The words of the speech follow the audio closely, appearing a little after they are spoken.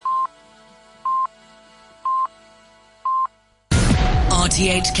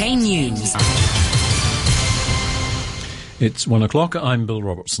RTHK News. It's 1 o'clock. I'm Bill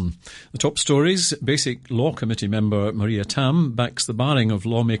Robertson. The top stories. Basic Law Committee member Maria Tam backs the barring of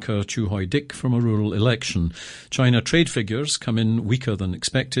lawmaker Chu Hoi-dik from a rural election. China trade figures come in weaker than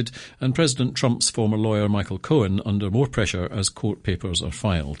expected, and President Trump's former lawyer Michael Cohen under more pressure as court papers are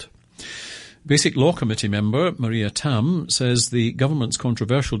filed. Basic Law Committee member Maria Tam says the government's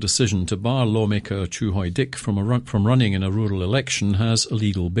controversial decision to bar lawmaker Chu Hoi-dik from running in a rural election has a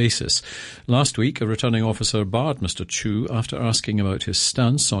legal basis. Last week, a returning officer barred Mr. Chu after asking about his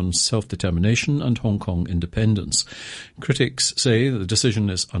stance on self-determination and Hong Kong independence. Critics say the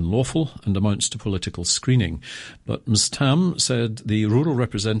decision is unlawful and amounts to political screening. But Ms. Tam said the Rural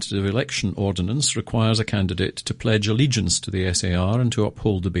Representative Election Ordinance requires a candidate to pledge allegiance to the SAR and to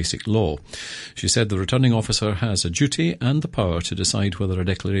uphold the Basic Law. She said the returning officer has a duty and the power to decide whether a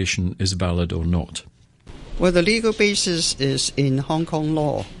declaration is valid or not. Well, the legal basis is in Hong Kong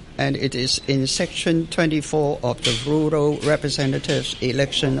law, and it is in Section 24 of the Rural Representatives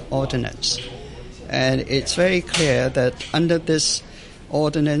Election Ordinance. And it's very clear that under this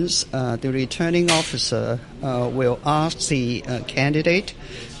ordinance, the returning officer will ask the candidate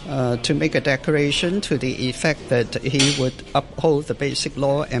to make a declaration to the effect that he would uphold the Basic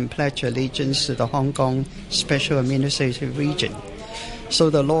Law and pledge allegiance to the Hong Kong Special Administrative Region. So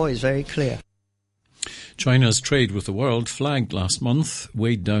the law is very clear. China's trade with the world flagged last month,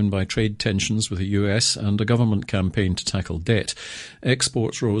 weighed down by trade tensions with the US and a government campaign to tackle debt.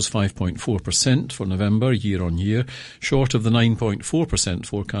 Exports rose 5.4% for November year-on-year, short of the 9.4%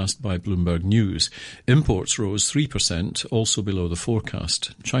 forecast by Bloomberg News. Imports rose 3%, also below the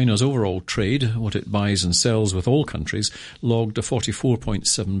forecast. China's overall trade, what it buys and sells with all countries, logged a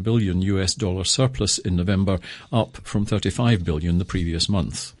 $44.7 billion US dollar surplus in November, up from $35 billion the previous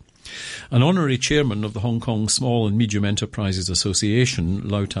month. An honorary chairman of the Hong Kong Small and Medium Enterprises Association,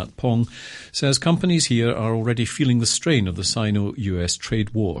 Lau Tat Pong, says companies here are already feeling the strain of the Sino-US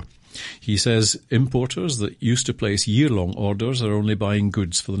trade war. He says importers that used to place year-long orders are only buying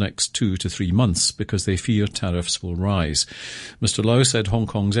goods for the next 2 to 3 months because they fear tariffs will rise. Mr. Lau said Hong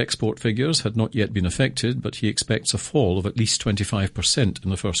Kong's export figures had not yet been affected, but he expects a fall of at least 25% in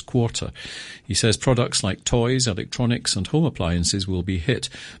the first quarter. He says products like toys, electronics and home appliances will be hit.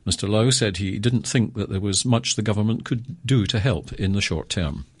 Mr. Lau said he didn't think that there was much the government could do to help in the short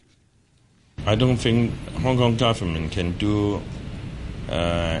term. I don't think Hong Kong government can do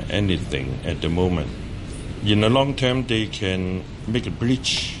anything at the moment. In the long term, they can make a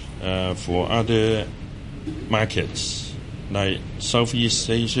bridge for other markets like Southeast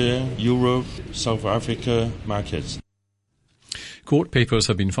Asia, Europe, South Africa markets. Court papers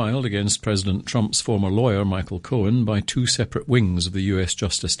have been filed against President Trump's former lawyer, Michael Cohen, by 2 separate wings of the US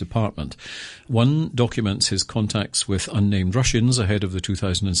Justice Department. One documents his contacts with unnamed Russians ahead of the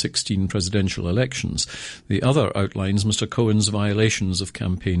 2016 presidential elections. The other outlines Mr. Cohen's violations of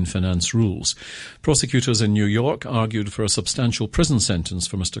campaign finance rules. Prosecutors in New York argued for a substantial prison sentence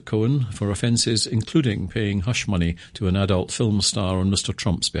for Mr. Cohen for offences including paying hush money to an adult film star on Mr.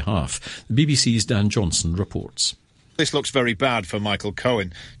 Trump's behalf. The BBC's Dan Johnson reports. This looks very bad for Michael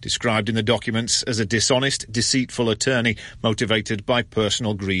Cohen, described in the documents as a dishonest, deceitful attorney motivated by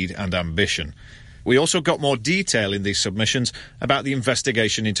personal greed and ambition. We also got more detail in these submissions about the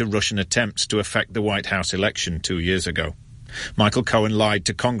investigation into Russian attempts to affect the White House election 2 years ago. Michael Cohen lied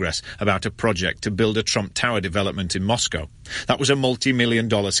to Congress about a project to build a Trump Tower development in Moscow. That was a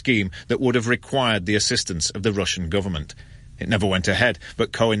multi-million-dollar scheme that would have required the assistance of the Russian government. It never went ahead,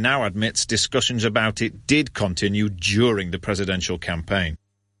 but Cohen now admits discussions about it did continue during the presidential campaign.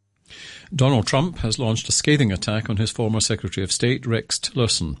 Donald Trump has launched a scathing attack on his former Secretary of State, Rex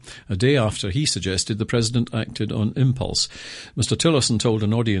Tillerson, a day after he suggested the president acted on impulse. Mr. Tillerson told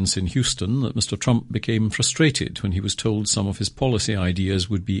an audience in Houston that Mr. Trump became frustrated when he was told some of his policy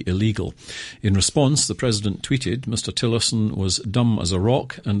ideas would be illegal. In response, the president tweeted Mr. Tillerson was dumb as a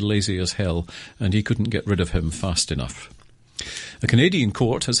rock and lazy as hell, and he couldn't get rid of him fast enough. A Canadian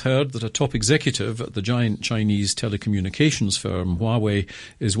court has heard that a top executive at the giant Chinese telecommunications firm Huawei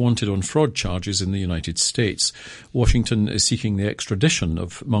is wanted on fraud charges in the United States. Washington is seeking the extradition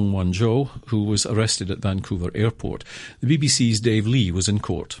of Meng Wanzhou, who was arrested at Vancouver Airport. The BBC's Dave Lee was in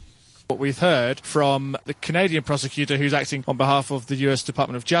court. What we've heard from the Canadian prosecutor who's acting on behalf of the US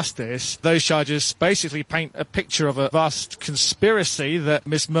Department of Justice, those charges basically paint a picture of a vast conspiracy that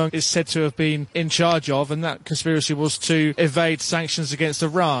Ms. Meng is said to have been in charge of, and that conspiracy was to evade sanctions against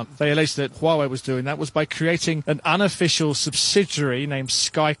Iran. They alleged that Huawei was doing that was by creating an unofficial subsidiary named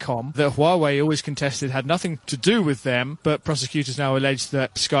Skycom that Huawei always contested had nothing to do with them, but prosecutors now allege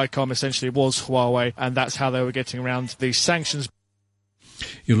that Skycom essentially was Huawei, and that's how they were getting around these sanctions.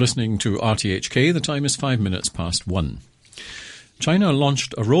 You're listening to RTHK. The time is 5 minutes past 1. China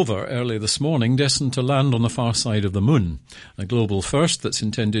launched a rover early this morning destined to land on the far side of the moon, a global first that's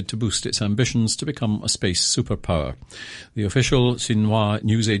intended to boost its ambitions to become a space superpower. The official Xinhua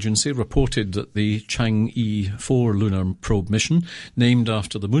news agency reported that the Chang'e 4 lunar probe mission, named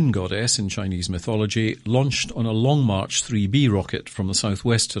after the moon goddess in Chinese mythology, launched on a Long March 3B rocket from the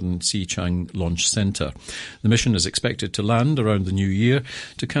southwestern Xichang Launch Center. The mission is expected to land around the new year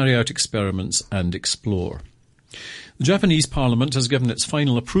to carry out experiments and explore. The Japanese Parliament has given its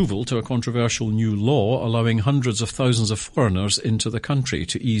final approval to a controversial new law allowing hundreds of thousands of foreigners into the country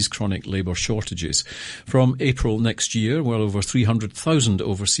to ease chronic labour shortages. From April next year, well over 300,000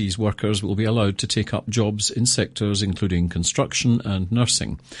 overseas workers will be allowed to take up jobs in sectors including construction and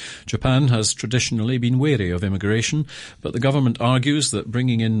nursing. Japan has traditionally been wary of immigration, but the government argues that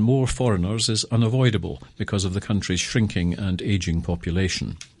bringing in more foreigners is unavoidable because of the country's shrinking and ageing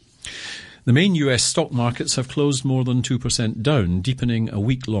population. The main US stock markets have closed more than 2% down, deepening a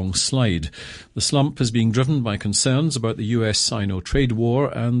week-long slide. The slump is being driven by concerns about the US-Sino trade war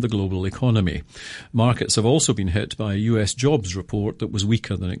and the global economy. Markets have also been hit by a US jobs report that was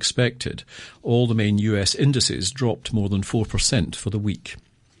weaker than expected. All the main US indices dropped more than 4% for the week.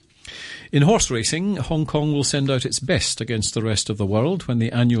 In horse racing, Hong Kong will send out its best against the rest of the world when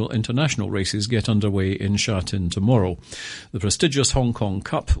the annual international races get underway in Sha Tin tomorrow. The prestigious Hong Kong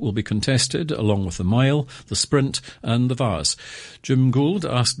Cup will be contested along with the mile, the sprint and the Vase. Jim Gould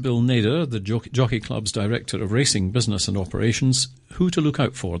asked Bill Nader, the Jockey Club's Director of Racing Business and Operations, who to look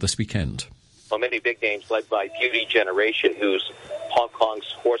out for this weekend. Well, many big names led by Beauty Generation, who's Hong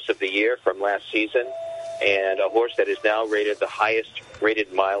Kong's Horse of the Year from last season, and a horse that is now rated the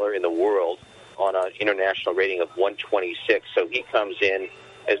highest-rated miler in the world on an international rating of 126. So he comes in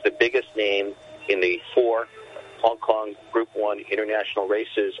as the biggest name in the 4 Hong Kong Group 1 international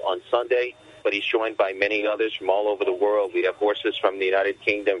races on Sunday, but he's joined by many others from all over the world. We have horses from the United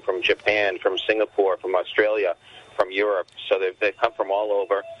Kingdom, from Japan, from Singapore, from Australia, from Europe. So they come from all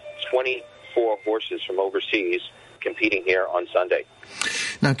over. 24 horses from overseas competing here on Sunday.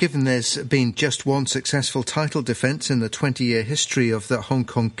 Now, given there's been just one successful title defence in the 20-year history of the Hong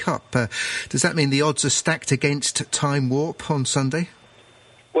Kong Cup, does that mean the odds are stacked against Time Warp on Sunday?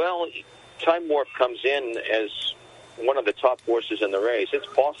 Well, Time Warp comes in as one of the top horses in the race. It's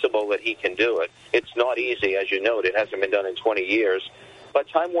possible that he can do it. It's not easy, as you note. It hasn't been done in 20 years. But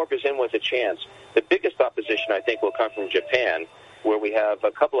Time Warp is in with a chance. The biggest opposition, I think, will come from Japan, where we have a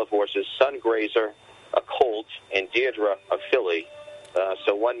couple of horses, Sun Grazer, a colt, and Deirdre, a filly.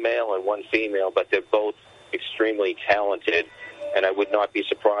 So one male and one female, but they're both extremely talented, and I would not be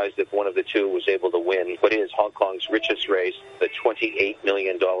surprised if one of the two was able to win what is Hong Kong's richest race, the $28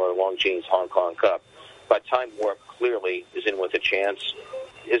 million Longines Hong Kong Cup. But Time Warp clearly is in with a chance.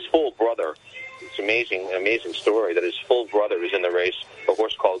 His full brother, it's an amazing story that his full brother is in the race, a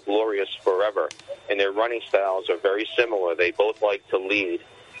horse called Glorious Forever, and their running styles are very similar. They both like to lead,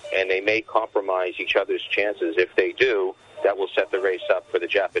 and they may compromise each other's chances. If they do, that will set the race up for the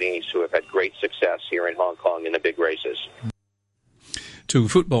Japanese, who have had great success here in Hong Kong in the big races. To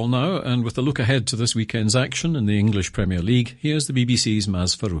football now, and with a look ahead to this weekend's action in the English Premier League, here's the BBC's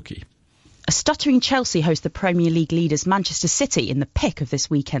Maz Faruqi. A stuttering Chelsea host the Premier League leaders Manchester City in the pick of this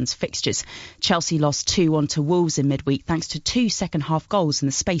weekend's fixtures. Chelsea lost 2-1 to Wolves in midweek thanks to 2 second-half goals in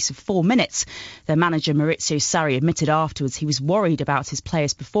the space of 4 minutes. Their manager Maurizio Sarri admitted afterwards he was worried about his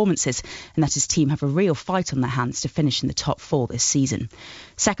players' performances and that his team have a real fight on their hands to finish in the top 4 this season.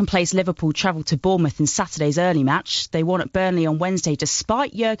 Second place Liverpool travelled to Bournemouth in Saturday's early match. They won at Burnley on Wednesday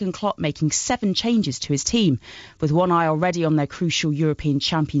despite Jurgen Klopp making 7 changes to his team. With one eye already on their crucial European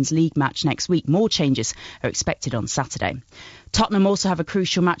Champions League match next week, more changes are expected on Saturday. Tottenham also have a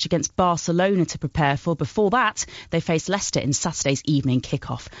crucial match against Barcelona to prepare for. Before that, they face Leicester in Saturday's evening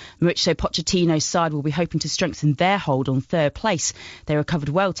kickoff. Mauricio Pochettino's side will be hoping to strengthen their hold on third place. They recovered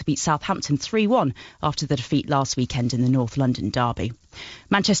well to beat Southampton 3-1 after the defeat last weekend in the North London derby.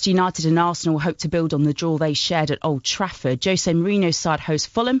 Manchester United and Arsenal hope to build on the draw they shared at Old Trafford. Jose Mourinho's side hosts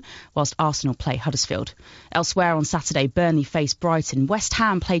Fulham, whilst Arsenal play Huddersfield. Elsewhere on Saturday, Burnley face Brighton, West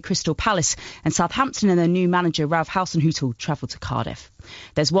Ham play Crystal Palace, and Southampton and their new manager Ralph Hasenhüttl travel to Cardiff.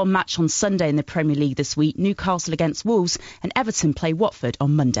 There's one match on Sunday in the Premier League this week. Newcastle against Wolves, and Everton play Watford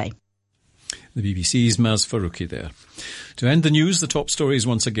on Monday. The BBC's Maz Faruqi there. To end the news, the top stories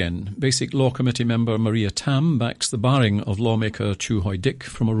once again. Basic Law Committee member Maria Tam backs the barring of lawmaker Chu Hoi-dik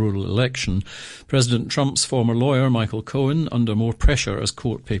from a rural election. President Trump's former lawyer Michael Cohen under more pressure as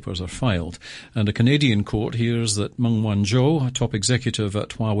court papers are filed. And a Canadian court hears that Meng Wanzhou, a top executive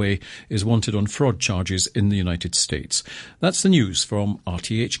at Huawei, is wanted on fraud charges in the United States. That's the news from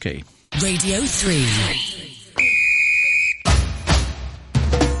RTHK. Radio 3.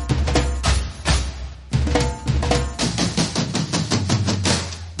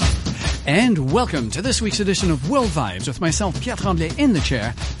 And welcome to this week's edition of World Vibes with myself, Pierre Tremblay, in the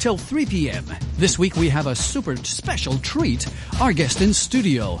chair till 3 p.m. This week we have a super special treat. Our guest in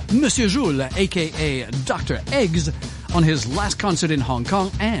studio, Monsieur Jules, a.k.a. Dr. Eggs, on his last concert in Hong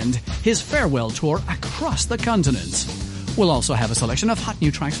Kong and his farewell tour across the continent. We'll also have a selection of hot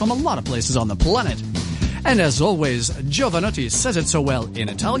new tracks from a lot of places on the planet. And as always, Giovanotti says it so well in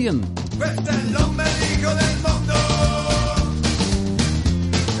Italian.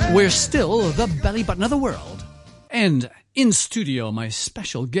 We're still the belly button of the world. And in studio, my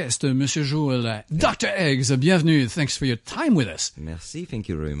special guest, Monsieur Jules, Dr. Eggs, bienvenue. Thanks for your time with us. Merci. Thank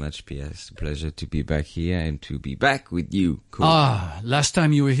you very much, Pierre. It's a pleasure to be back here and to be back with you. Cool. Last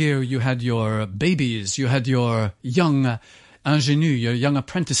time you were here, you had your babies, you had your young ingénus, your young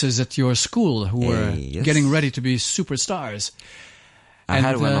apprentices at your school who were getting ready to be superstars. I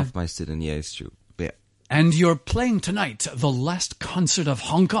had one of my students, yeah, it's true. And you're playing tonight, the last concert of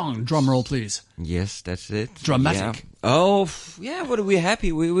Hong Kong. Drum roll, please. Yes, that's it. Dramatic. Yeah. Oh, yeah, but we're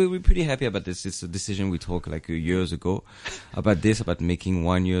happy. We're pretty happy about this. It's a decision we talked like years ago about this, about making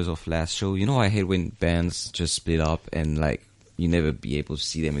 1 year of last show. You know, I hate when bands just split up and like you never be able to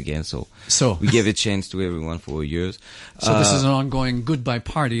see them again. So we gave a chance to everyone for years. So this is an ongoing goodbye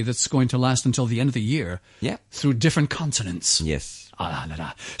party that's going to last until the end of the year. Yeah. Through different continents. Yes.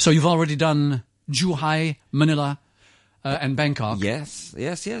 So you've already done Zhuhai, Manila, and Bangkok. Yes.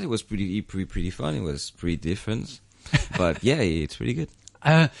 It was pretty fun. It was pretty different, but yeah, it's pretty good.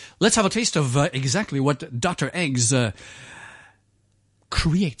 Let's have a taste of exactly what Dr. Eggs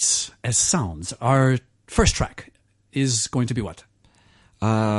creates as sounds. Our first track is going to be what?